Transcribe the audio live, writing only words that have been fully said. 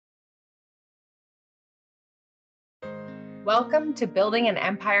Welcome to Building an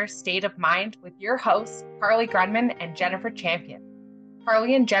Empire State of Mind with your hosts, Carly Grunman and Jennifer Champion.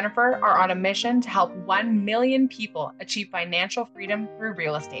 Carly and Jennifer are on a mission to help 1 million people achieve financial freedom through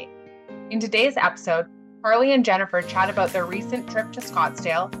real estate. In today's episode, Carly and Jennifer chat about their recent trip to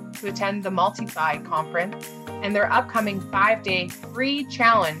Scottsdale to attend the Multifi conference and their upcoming 5-day free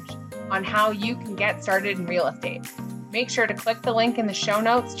challenge on how you can get started in real estate. Make sure to click the link in the show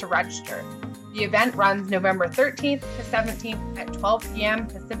notes to register. The event runs November 13th to 17th at 12 p.m.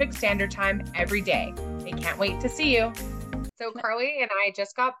 Pacific Standard Time every day. They can't wait to see you. So Carly and I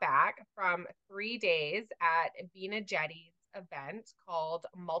just got back from 3 days at Vina Jetty's event called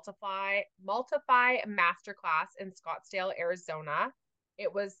Multifi Masterclass in Scottsdale, Arizona.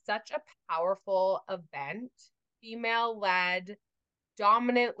 It was such a powerful event, female-led,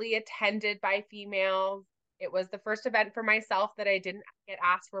 dominantly attended by females. It was the first event for myself that I didn't get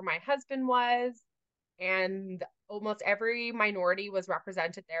asked where my husband was. And almost every minority was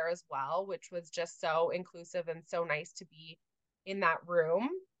represented there as well, which was just so inclusive and so nice to be in that room.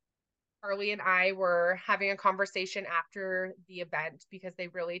 Carly and I were having a conversation after the event because they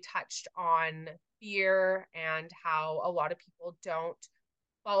really touched on fear and how a lot of people don't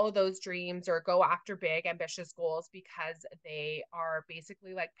follow those dreams or go after big, ambitious goals because they are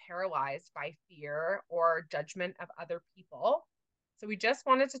basically like paralyzed by fear or judgment of other people. So we just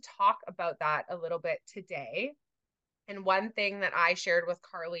wanted to talk about that a little bit today. And one thing that I shared with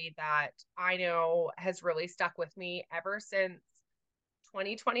Carly that I know has really stuck with me ever since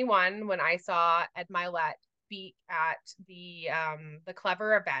 2021, when I saw Ed Milet speak at the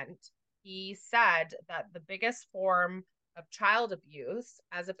Clever event, he said that the biggest form of child abuse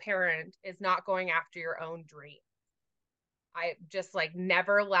as a parent is not going after your own dream. I just like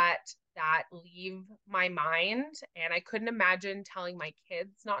never let that leave my mind. And I couldn't imagine telling my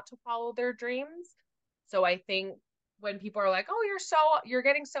kids not to follow their dreams. So I think when people are like, oh, you're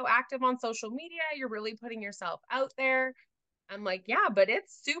getting so active on social media, you're really putting yourself out there. I'm like, yeah, but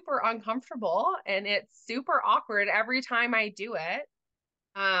it's super uncomfortable and it's super awkward every time I do it.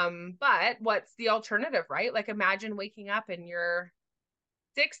 But what's the alternative, right? Like imagine waking up and you're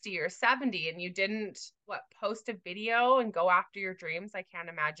 60 or 70 and you didn't post a video and go after your dreams. I can't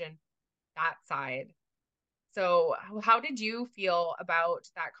imagine that side. So how did you feel about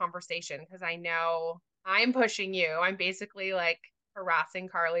that conversation? Because I know I'm pushing you. I'm basically like harassing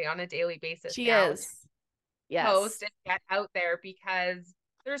Carly on a daily basis She now is. Yes. post and get out there because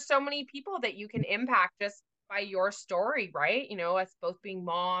there's so many people that you can impact just by your story, right? You know, us both being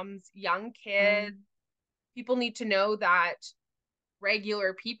moms, young kids, people need to know that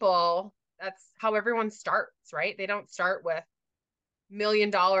regular people, that's how everyone starts, right? They don't start with $1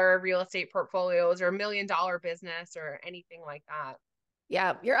 million real estate portfolios or $1 million business or anything like that.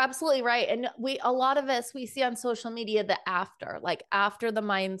 Yeah, you're absolutely right. And a lot of us, we see on social media the after the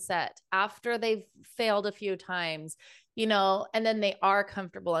mindset, after they've failed a few times, and then they are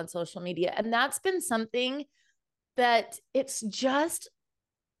comfortable on social media. And that's been something that it's just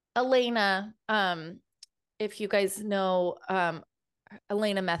Elena. If you guys know,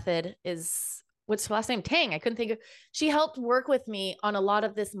 Elena Method is what's her last name? Tang. I couldn't think of. She helped work with me on a lot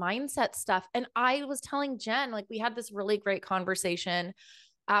of this mindset stuff. And I was telling Jen, like we had this really great conversation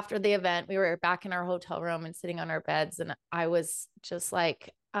after the event. We were back in our hotel room and sitting on our beds. And I was just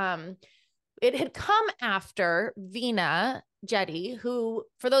like, it had come after Vina Jetty, who,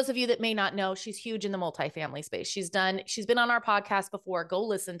 for those of you that may not know, she's huge in the multifamily space. She's been on our podcast before. Go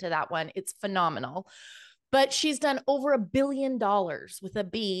listen to that one. It's phenomenal. But she's done over $1 billion with a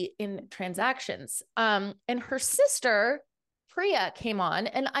B in transactions. And her sister, Priya, came on,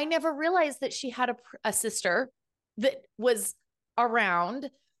 and I never realized that she had a sister that was around.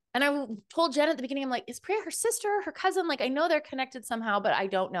 And I told Jen at the beginning, I'm like, is Priya her sister, her cousin? Like, I know they're connected somehow, but I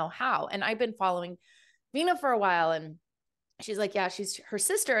don't know how. And I've been following Vina for a while, and she's like, yeah, she's her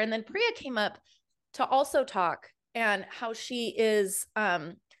sister. And then Priya came up to also talk and how she is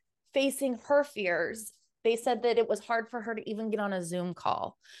facing her fears. They said that it was hard for her to even get on a Zoom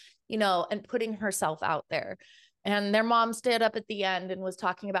call, and putting herself out there. And their mom stood up at the end and was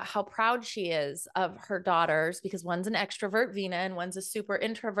talking about how proud she is of her daughters because one's an extrovert, Vina, and one's a super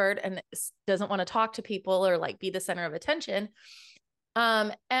introvert and doesn't want to talk to people or like be the center of attention.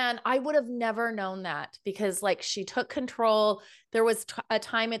 And I would have never known that because like she took control. There was a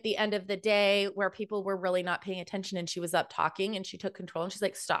time at the end of the day where people were really not paying attention and she was up talking and she took control and she's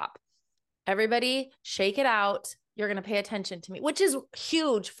like, stop. Everybody shake it out. You're going to pay attention to me, which is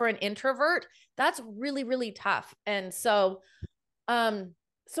huge for an introvert. That's really, really tough. And so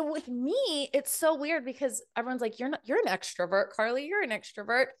with me, it's so weird because everyone's like, you're an extrovert, Carly, you're an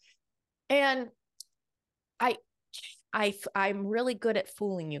extrovert. And I'm really good at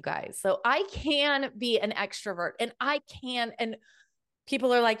fooling you guys. So I can be an extrovert and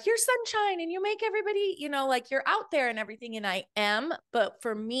people are like, you're sunshine and you make everybody, like you're out there and everything. And I am, but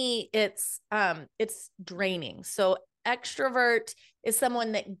for me, it's draining. So extrovert is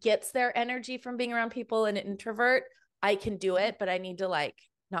someone that gets their energy from being around people, and an introvert, I can do it, but I need to like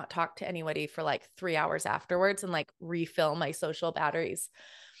not talk to anybody for like 3 hours afterwards and like refill my social batteries.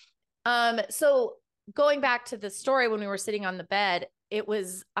 So going back to the story, when we were sitting on the bed, it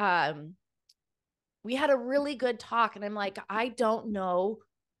was, we had a really good talk, and I'm like, I don't know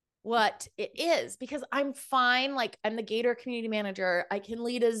what it is, because I'm fine. Like, I'm the Gator community manager. I can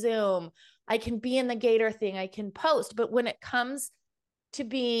lead a Zoom. I can be in the Gator thing. I can post. But when it comes to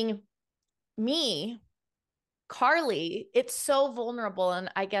being me, Carly, it's so vulnerable. And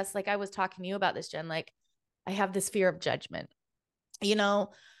I guess, like I was talking to you about this, Jen, like I have this fear of judgment,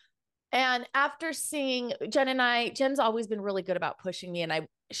 and after seeing Jen's always been really good about pushing me, and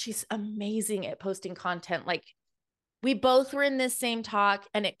she's amazing at posting content. Like, we both were in this same talk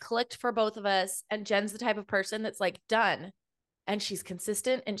and it clicked for both of us. And Jen's the type of person that's like done, and she's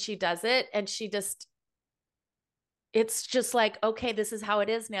consistent and she does it. And it's just like, okay, this is how it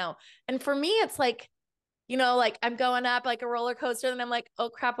is now. And for me, it's like, like I'm going up like a roller coaster and I'm like, oh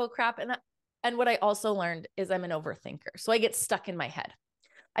crap. And what I also learned is I'm an overthinker. So I get stuck in my head.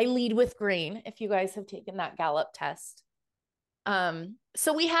 I lead with green, if you guys have taken that Gallup test.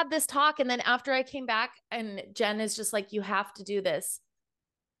 So we had this talk, and then after I came back, and Jen is just like, you have to do this.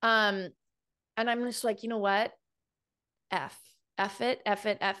 And I'm just like, you know what? F it,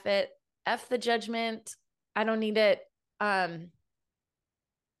 F the judgment. I don't need it. And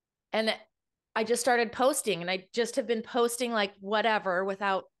I just started posting, and I just have been posting like whatever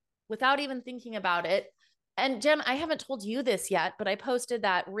without even thinking about it. And Jen, I haven't told you this yet, but I posted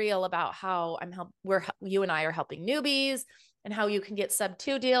that reel about how you and I are helping newbies, and how you can get sub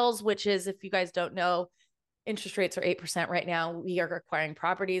 2 deals, which is, if you guys don't know, interest rates are 8% right now. We are acquiring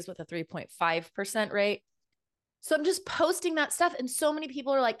properties with a 3.5% rate. So I'm just posting that stuff. And so many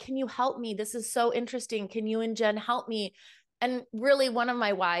people are like, can you help me? This is so interesting. Can you and Jen help me? And really, one of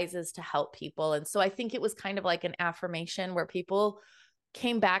my whys is to help people. And so I think it was kind of like an affirmation where people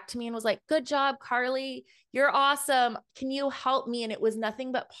came back to me and was like, good job, Carly. You're awesome. Can you help me? And it was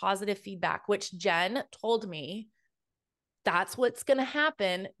nothing but positive feedback, which Jen told me, that's what's going to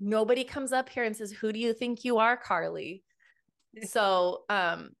happen. Nobody comes up here and says, who do you think you are, Carly? So,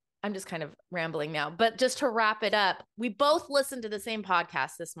 I'm just kind of rambling now, but just to wrap it up, we both listened to the same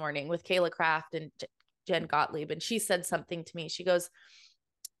podcast this morning with Kayla Kraft and Jen Gottlieb. And she said something to me. She goes,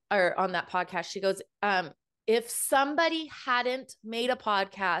 or on that podcast, she goes, if somebody hadn't made a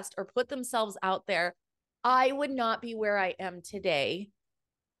podcast or put themselves out there, I would not be where I am today.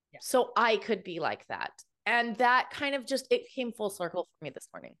 Yeah. So I could be like that. And that kind of it came full circle for me this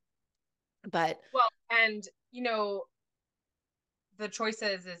morning. But and the choice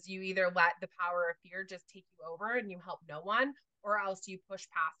is you either let the power of fear just take you over and you help no one, or else you push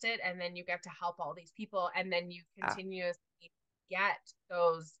past it and then you get to help all these people, and then you continuously get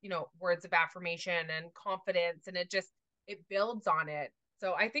those words of affirmation and confidence, and it builds on it.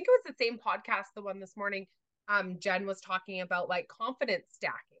 So I think it was the same podcast, the one this morning, Jen was talking about like confidence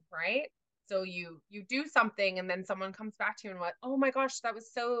stacking, right? So you do something and then someone comes back to you and like, oh my gosh, that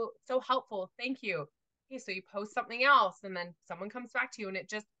was so helpful, thank you. Okay, so you post something else and then someone comes back to you, and it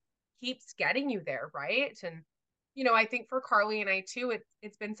just keeps getting you there, right? And I think for Carly and I too,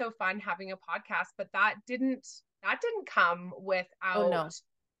 it's been so fun having a podcast, but that didn't come without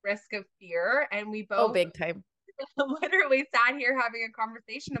risk of fear. And we both big time literally sat here having a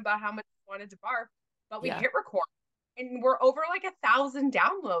conversation about how much we wanted to barf, but we hit record and we're over like 1,000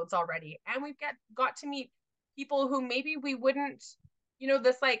 downloads already. And we've got to meet people who maybe we wouldn't,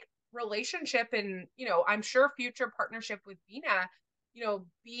 this like relationship and, I'm sure future partnership with Vina,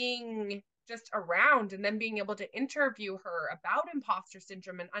 being just around and then being able to interview her about imposter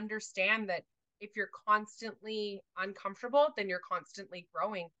syndrome and understand that if you're constantly uncomfortable, then you're constantly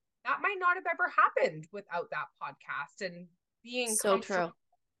growing. That might not have ever happened without that podcast, and being so true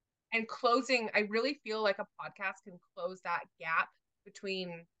and closing. I really feel like a podcast can close that gap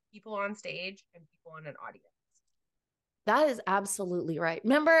between people on stage and people in an audience. That is absolutely right.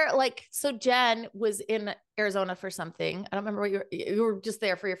 Remember, so Jen was in Arizona for something. I don't remember what you were just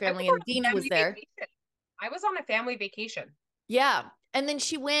there for your family, and Vina was there. Vacation. I was on a family vacation. Yeah. And then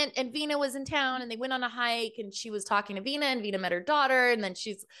she went, and Vina was in town, and they went on a hike, and she was talking to Vina, and Vina met her daughter. And then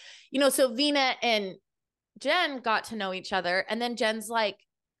she's, so Vina and Jen got to know each other. And then Jen's like,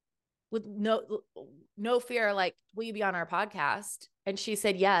 with no fear, like, will you be on our podcast? And she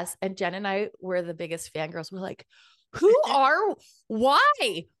said yes. And Jen and I were the biggest fangirls. We're like,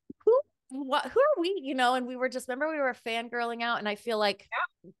 Why? Who are we? And we were just, remember we were fangirling out. And I feel like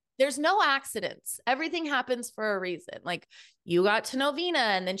there's no accidents. Everything happens for a reason. Like you got to know Vina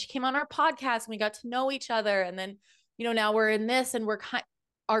and then she came on our podcast and we got to know each other. And then, now we're in this and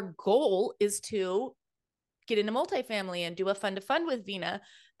our goal is to get into multifamily and do a fund to fund with Vina.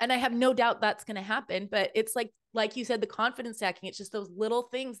 And I have no doubt that's going to happen, but it's like you said, the confidence stacking, it's just those little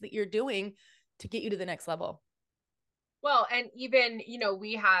things that you're doing to get you to the next level. Well, and even,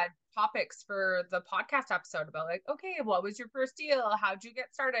 we had topics for the podcast episode about like, okay, what was your first deal? How'd you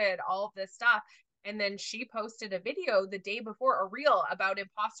get started? All of this stuff. And then she posted a video the day before, a reel about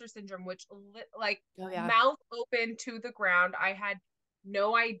imposter syndrome, which mouth open to the ground. I had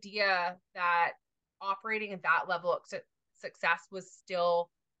no idea that operating at that level of success was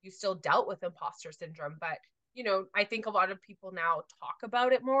you still dealt with imposter syndrome. But, I think a lot of people now talk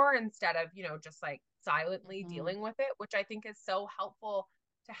about it more instead of, just like silently dealing with it, which I think is so helpful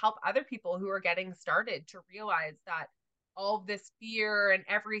to help other people who are getting started to realize that all of this fear and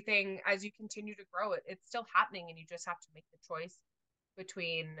everything, as you continue to grow it's still happening, and you just have to make the choice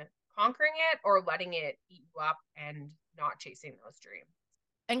between conquering it or letting it eat you up and not chasing those dreams.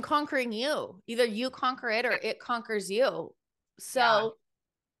 And conquering you. Either you conquer it or it conquers you. So,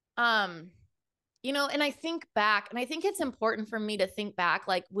 and I think back, and I think it's important for me to think back,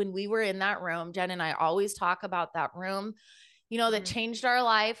 like when we were in that room, Jen and I always talk about that room, that changed our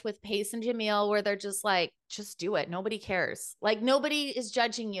life with Pace and Jamil, where they're just like, just do it. Nobody cares. Like nobody is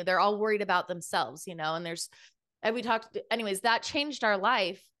judging you. They're all worried about themselves, and we talked, anyways, that changed our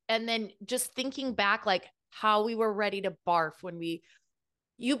life. And then just thinking back, like how we were ready to barf when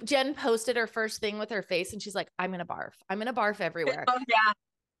Jen posted her first thing with her face and she's like, I'm going to barf. I'm going to barf everywhere. Oh, yeah.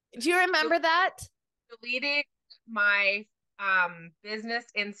 Do you remember that? Deleting my business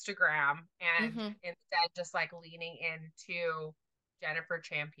Instagram and instead just like leaning into Jennifer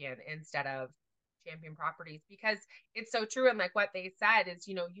Champion instead of Champion Properties, because it's so true. And like what they said is,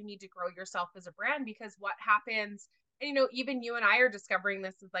 you need to grow yourself as a brand, because what happens, and even you and I are discovering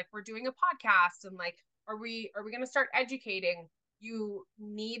this, is like we're doing a podcast and like, are we going to start educating? You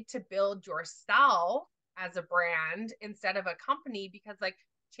need to build yourself as a brand instead of a company, because like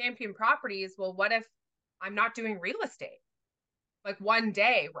Champion Properties, well, what if I'm not doing real estate? Like one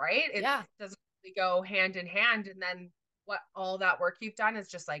day, right? It doesn't really go hand in hand. And then what all that work you've done is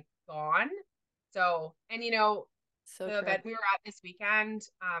just like gone. So, and so the true. event we were at this weekend,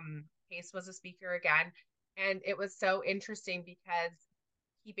 Pace was a speaker again. And it was so interesting because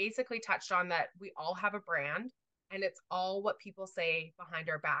he basically touched on that we all have a brand, and it's all what people say behind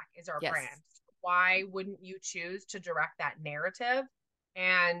our back is our brand. Why wouldn't you choose to direct that narrative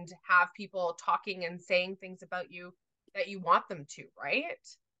and have people talking and saying things about you that you want them to, right?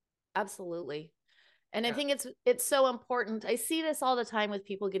 Absolutely. And I think it's so important. I see this all the time with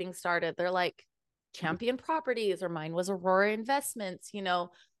people getting started. They're like, Champion Properties, or mine was Aurora Investments,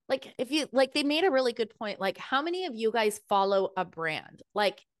 like if you like, they made a really good point. Like how many of you guys follow a brand,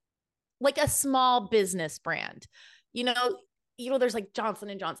 like a small business brand, there's like Johnson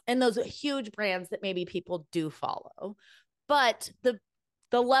and Johnson and those huge brands that maybe people do follow, but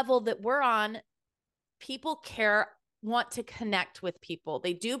the level that we're on, people want to connect with people.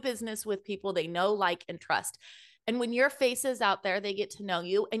 They do business with people they know, like, and trust. And when your face is out there, they get to know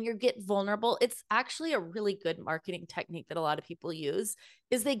you and you get vulnerable. It's actually a really good marketing technique that a lot of people use,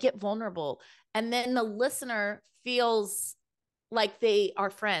 is they get vulnerable. And then the listener feels like they are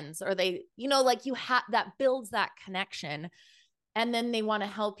friends, or they, like you have that builds that connection, and then they want to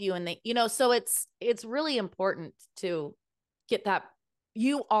help you. And they, so it's really important to get that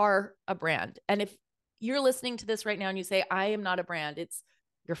you are a brand. And if you're listening to this right now and you say, I am not a brand, it's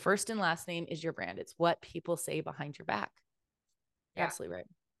your first and last name is your brand. It's what people say behind your back. Yeah. Absolutely right.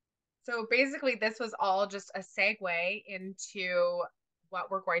 So basically this was all just a segue into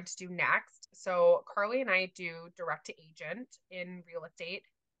what we're going to do next. So Carly and I do direct to agent in real estate.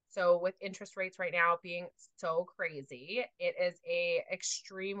 So with interest rates right now being so crazy, it is a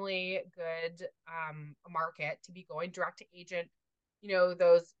extremely good market to be going direct to agent.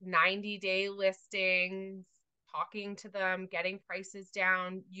 Those 90-day listings, talking to them, getting prices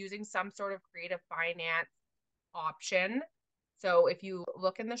down, using some sort of creative finance option. So if you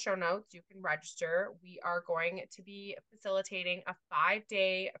look in the show notes, you can register. We are going to be facilitating a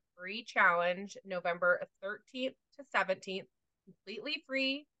 5-day free challenge, November 13th to 17th, completely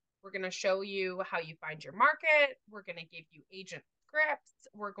free. We're going to show you how you find your market. We're going to give you agent scripts.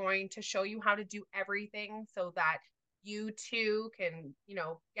 We're going to show you how to do everything so that you too can,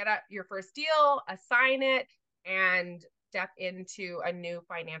 get up your first deal, assign it, and step into a new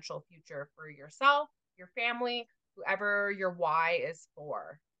financial future for yourself, your family, whoever your why is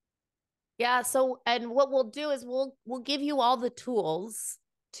for. Yeah. So, and what we'll do is we'll give you all the tools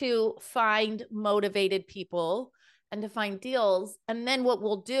to find motivated people and to find deals. And then what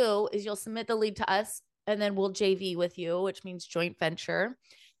we'll do is you'll submit the lead to us, and then we'll JV with you, which means joint venture.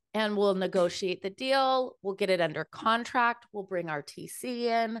 And we'll negotiate the deal. We'll get it under contract. We'll bring our TC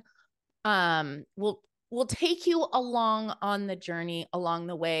in. We'll take you along on the journey along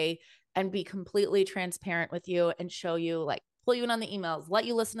the way and be completely transparent with you and show you, like, pull you in on the emails, let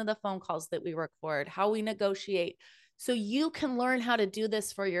you listen to the phone calls that we record, how we negotiate, so you can learn how to do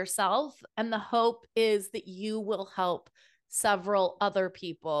this for yourself. And the hope is that you will help several other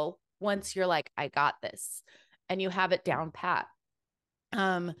people once you're like, I got this, and you have it down pat.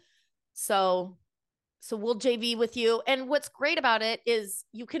 So we'll JV with you. And what's great about it is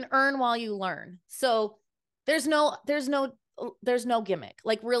you can earn while you learn. So there's no gimmick.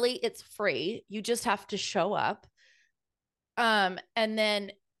 Like, really, it's free. You just have to show up. And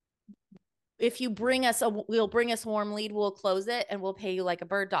then if you bring us we'll bring us warm lead, we'll close it, and we'll pay you like a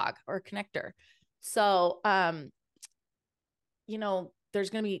bird dog or a connector. So, there's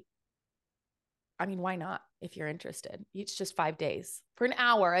going to be, I mean, why not? If you're interested, it's just 5 days for an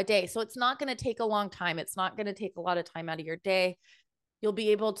hour a day. So it's not going to take a long time. It's not going to take a lot of time out of your day. You'll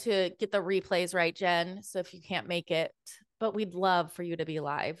be able to get the replays, right, Jen? So if you can't make it, but we'd love for you to be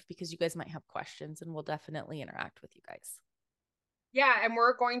live because you guys might have questions, and we'll definitely interact with you guys. Yeah, and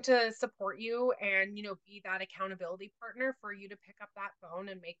we're going to support you and, be that accountability partner for you to pick up that phone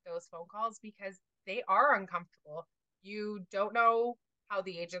and make those phone calls, because they are uncomfortable. You don't know how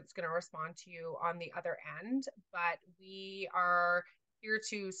the agent's going to respond to you on the other end, but we are here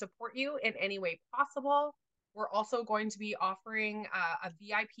to support you in any way possible. We're also going to be offering a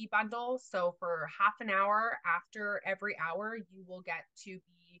VIP bundle. So for half an hour after every hour, you will get to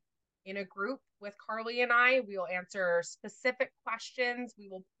be in a group with Carly and I. We will answer specific questions. We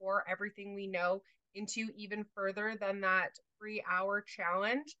will pour everything we know into even further than that 3-hour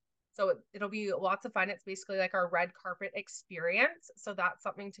challenge. So it'll be lots of fun. It's basically like our red carpet experience. So that's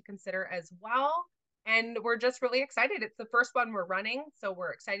something to consider as well. And we're just really excited. It's the first one we're running. So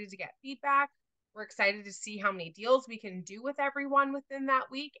we're excited to get feedback. We're excited to see how many deals we can do with everyone within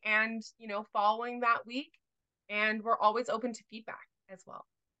that week and, following that week. And we're always open to feedback as well.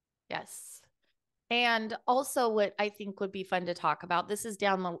 Yes. And also what I think would be fun to talk about, this is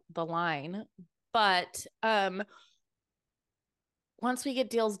down the line, but once we get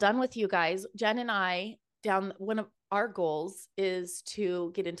deals done with you guys, Jen and I, one of our goals is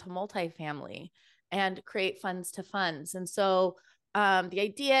to get into multifamily and create funds to funds. And so the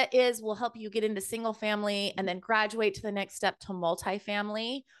idea is we'll help you get into single family and then graduate to the next step to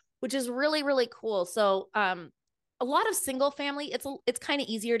multifamily, which is really, really cool. So a lot of single family, it's kind of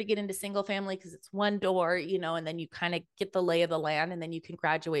easier to get into single family because it's one door, and then you kind of get the lay of the land, and then you can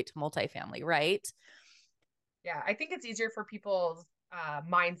graduate to multifamily, right? Yeah, I think it's easier for people's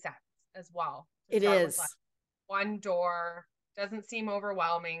mindsets as well. It is. With, like, one door doesn't seem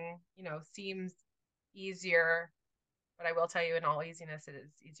overwhelming, seems easier. But I will tell you, in all easiness, it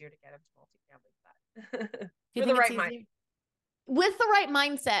is easier to get into multifamily. For the right mind. With the right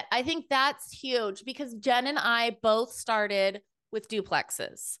mindset, I think that's huge, because Jen and I both started with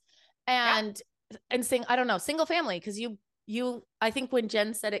duplexes and saying, I don't know, single family. Cause I think when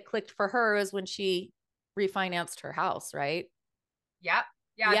Jen said it clicked for her is when she refinanced her house, right? Yep.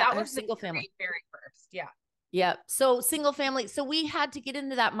 Yeah. That was single family very first. Yeah. Yep. So single family. So we had to get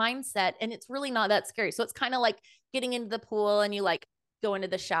into that mindset, and it's really not that scary. So it's kind of like getting into the pool and you like go into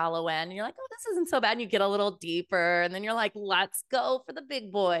the shallow end and you're like, oh, this isn't so bad. And you get a little deeper, and then you're like, let's go for the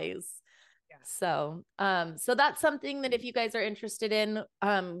big boys. Yeah. So that's something that if you guys are interested in,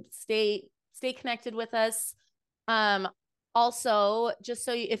 stay connected with us. Also, just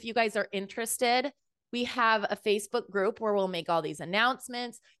so if you guys are interested, we have a Facebook group where we'll make all these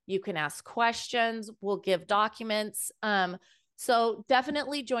announcements. You can ask questions. We'll give documents. So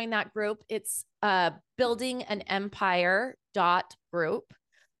definitely join that group. It's buildinganempire.group.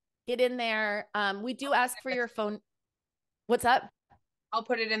 Get in there. We do ask for your phone. What's up? I'll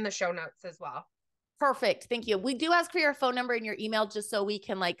put it in the show notes as well. Perfect. Thank you. We do ask for your phone number and your email just so we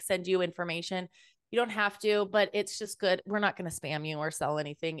can like send you information. You don't have to, but it's just good. We're not going to spam you or sell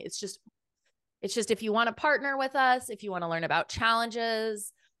anything. It's just if you want to partner with us, if you want to learn about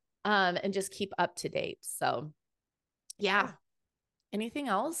challenges, and just keep up to date. So yeah. Anything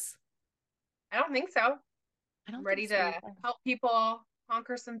else? I don't think so. I'm ready to help people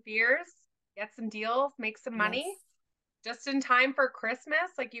conquer some fears, get some deals, make some money just in time for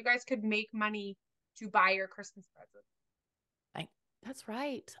Christmas. Like, you guys could make money to buy your Christmas present. That's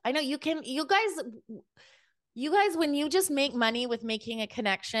right. I know you can, you guys, You guys, when you just make money with making a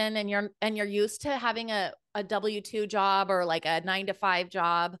connection and you're used to having a W-2 job or like a 9 to 5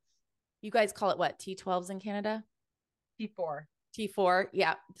 job, you guys call it what? T12s in Canada? T4. T4.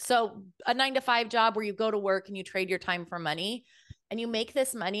 Yeah. So a 9 to 5 job where you go to work and you trade your time for money and you make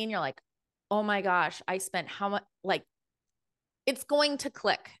this money and you're like, oh my gosh, I spent how much, like, it's going to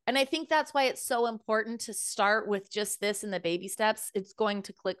click. And I think that's why it's so important to start with just this in the baby steps. It's going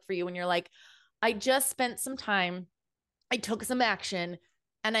to click for you when you're like, I just spent some time, I took some action,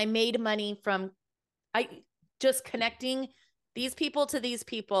 and I made money from I just connecting these people to these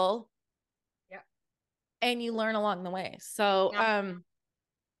people. Yeah. And you learn along the way. So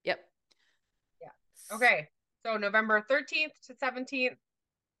yep. Yeah. Okay. So November 13th to 17th,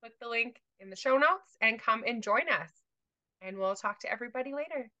 click the link in the show notes and come and join us. And we'll talk to everybody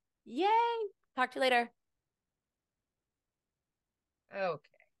later. Yay. Talk to you later. Okay.